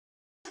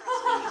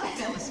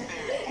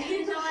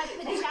You know, I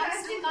put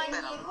chapstick on you.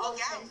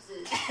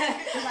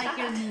 You like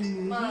your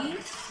new movie?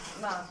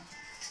 Mom.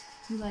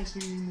 You like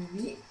your new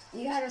movie?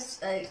 You got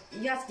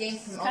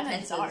games from all Kind of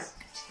pencils. dark.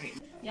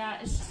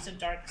 Yeah, it's just a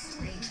dark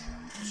screen.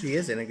 She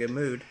is in a good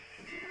mood.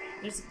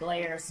 There's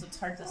glare, so it's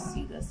hard to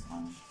see this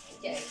one.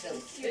 Okay, so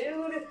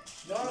food,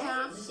 normal,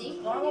 Yeah.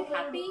 normal You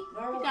happy?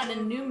 normal We got a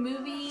new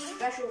movie.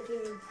 special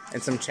food.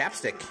 And some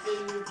chapstick.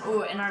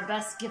 Oh, and our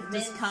best gift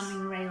is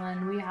coming,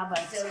 Raelynn. We have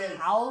a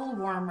towel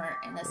warmer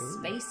and a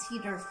space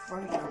heater for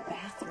your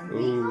bathroom.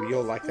 Ooh,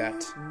 you'll like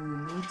that. Ooh,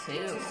 me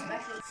too.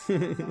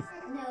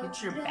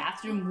 Get your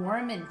bathroom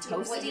warm and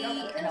toasty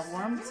and a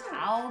warm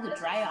towel to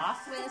dry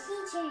off with.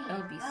 That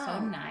would be so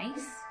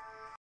nice.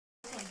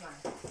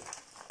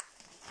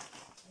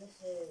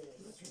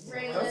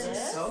 Those are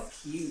so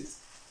cute.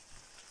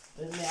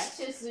 The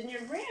mattress in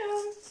your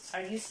room.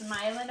 Are you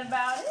smiling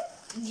about it?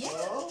 Yeah,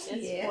 it's for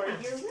your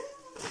room.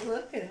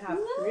 Look at how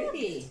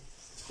pretty.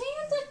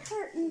 Panda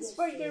curtains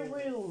for your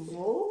room.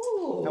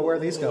 Oh. Now, where are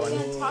these going? You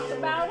gonna talk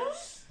about them?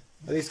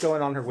 Are these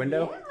going on her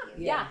window?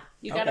 Yeah.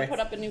 You gotta Okay. put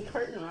up a new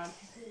curtain on.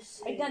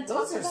 Are you gonna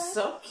talk Those are about it?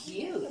 so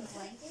cute.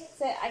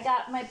 Say, I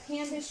got my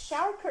panda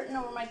shower curtain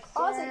over my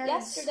closet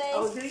yesterday.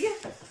 Oh, do you?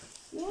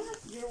 Yeah,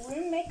 your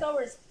room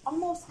makeover is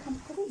almost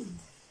complete.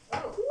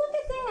 Look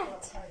at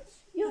that.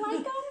 You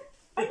like them?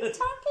 Are you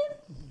talking?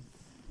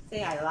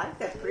 Hey, I like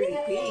that pretty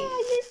Yeah, pink.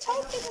 you're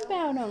talking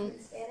about them.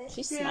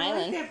 She's Yeah, I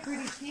smiling. like that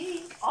pretty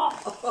pink. Oh,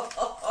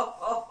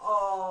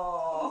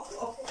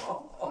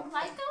 Oh. you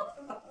like them?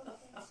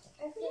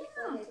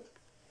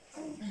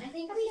 I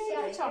think What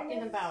are you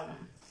talking about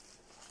them?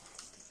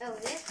 Oh,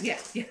 this? Yeah,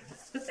 yeah.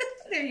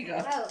 There you go.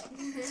 Oh.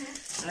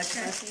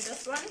 Okay. See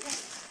this one?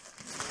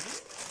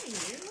 Hey,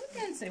 you look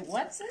and say,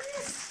 what's in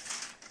this?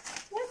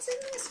 What's in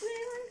this,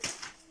 Raelynn?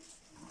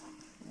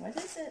 What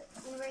is it?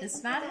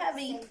 It's not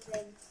heavy.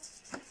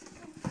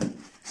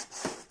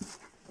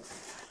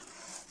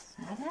 It's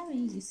not heavy.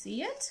 You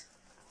see it?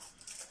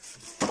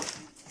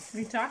 Are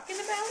you talking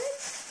about it? I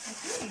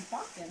think you're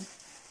talking.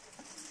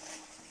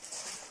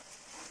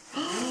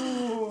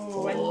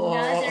 Oh,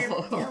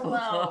 another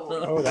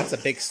pillow. Oh, that's a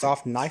big,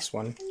 soft, nice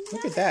one.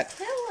 Look at that.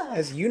 Pillow. It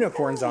has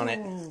unicorns on it.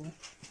 Oh.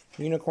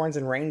 Unicorns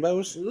and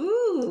rainbows.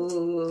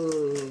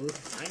 Ooh,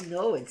 I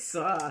know it's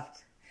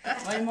soft.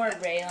 One more,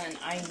 Raelynn.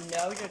 I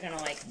know you're gonna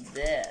like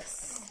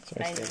this.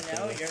 Sorry, I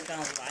know you're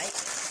gonna like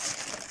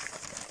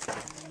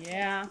it.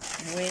 Yeah.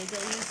 Wait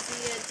till you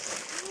see it.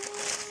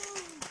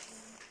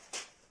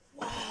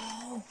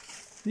 Wow.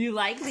 You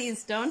like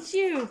these, don't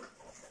you?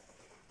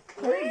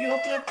 Where you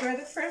open up your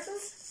other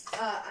presents?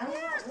 I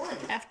don't want one.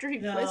 After he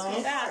No. plays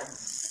with that.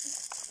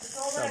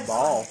 It's a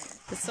ball.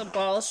 It's a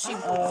ball.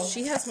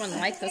 She has one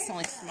like this,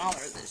 only smaller,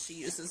 that she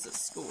uses at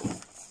school.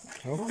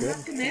 Oh, good.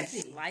 How can that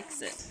She be?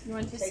 likes it. You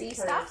want to see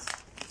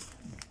stuff?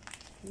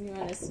 You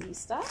want to see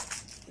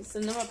stuff?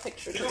 Send them a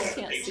picture so they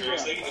can't see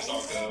Pictures, they it. can just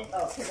all go.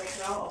 Oh, can they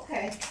go?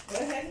 Okay. Go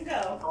ahead and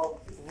go.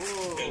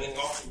 Yeah, they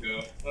all can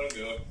go. Let them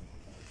go.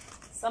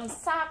 Some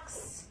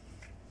socks.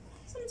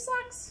 Some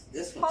socks.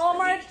 This one's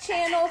Hallmark pretty.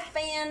 Channel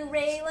fan,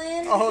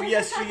 Raelynn. Oh,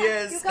 yes, she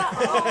is. You got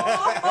all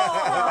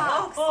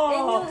socks.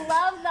 And you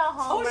love the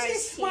Hallmark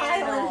she's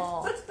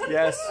Channel.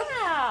 Yes.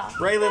 Yeah.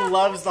 Raelynn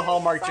loves the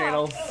Hallmark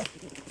Channel.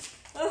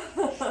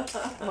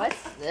 What's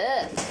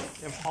this?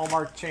 I'm a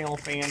Hallmark Channel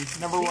fan.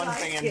 Number She one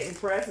likes fan. getting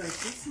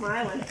presents. She's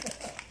smiling.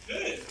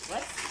 Good.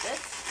 What's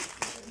this?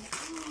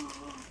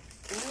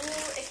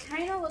 Ooh, it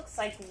kind of looks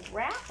like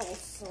Raffles,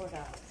 sort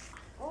of.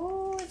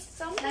 Oh, it's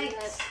something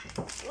that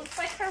looks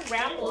like her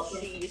Raffles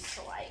she used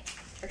to like,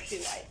 or she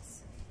likes.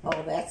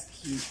 Oh, that's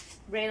cute.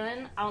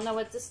 Raelynn, I don't know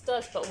what this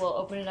does, but we'll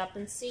open it up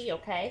and see,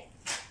 okay?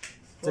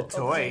 It's a Open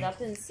toy. it up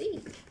and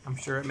see. I'm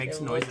sure it makes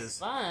It looks noises.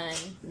 fun.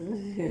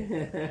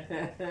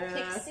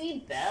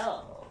 Pixie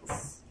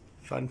Bells.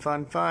 Fun,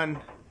 fun, fun.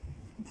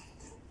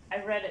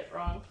 I read it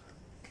wrong.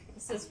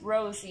 It says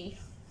Rosie.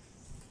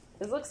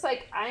 It looks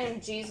like I am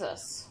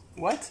Jesus.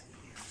 What?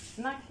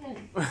 I'm not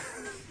kidding.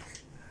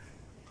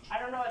 I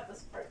don't know what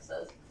this part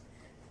says.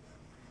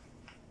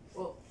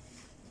 Well,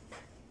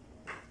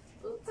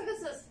 it looks like it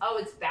says, oh,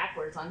 it's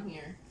backwards on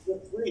here.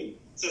 It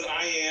says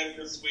I am,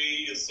 just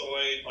sweet, is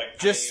soy, like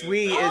Just I am.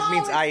 sweet it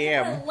means it's I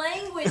am. different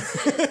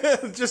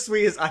languages. Just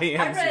sweet as I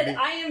am. I read sweetie.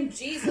 I am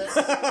Jesus.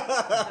 And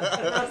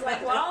I was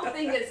like, well, I don't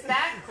think it's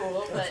that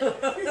cool, but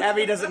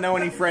Abby doesn't know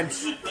any French.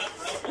 it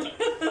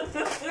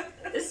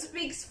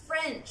speaks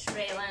French,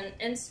 Raelynn,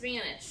 and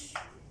Spanish.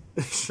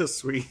 It's just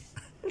sweet.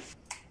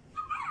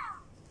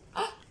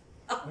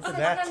 Look at I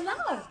that.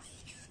 love.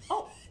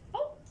 Oh.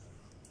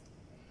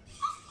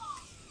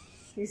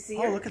 You see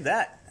Oh, her? look at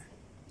that.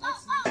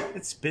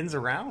 It spins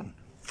around.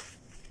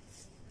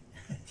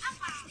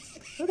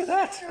 Look at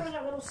that.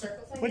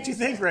 What'd you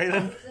think,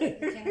 Raelynn? You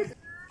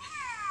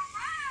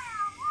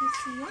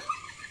see it?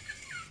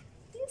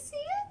 You see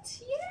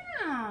it?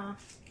 Yeah.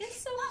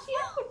 It's so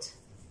cute.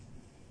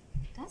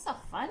 That's a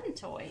fun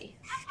toy.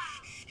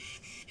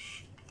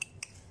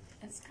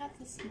 It's got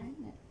this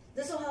magnet.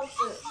 This will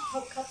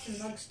help cups and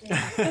mugs stay.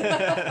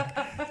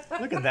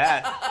 Look at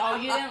that. Oh,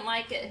 you didn't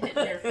like it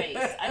hitting your face.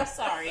 I'm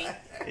sorry.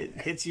 It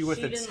hits you with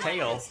She its didn't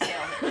tail. like its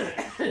tail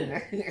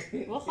hitting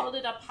you. We'll hold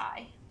it up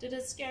high. Did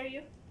it scare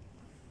you?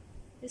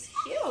 It's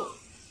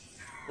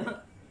cute.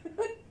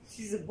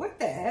 She said, what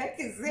the heck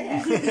is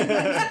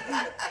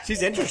that?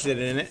 She's interested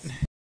in it.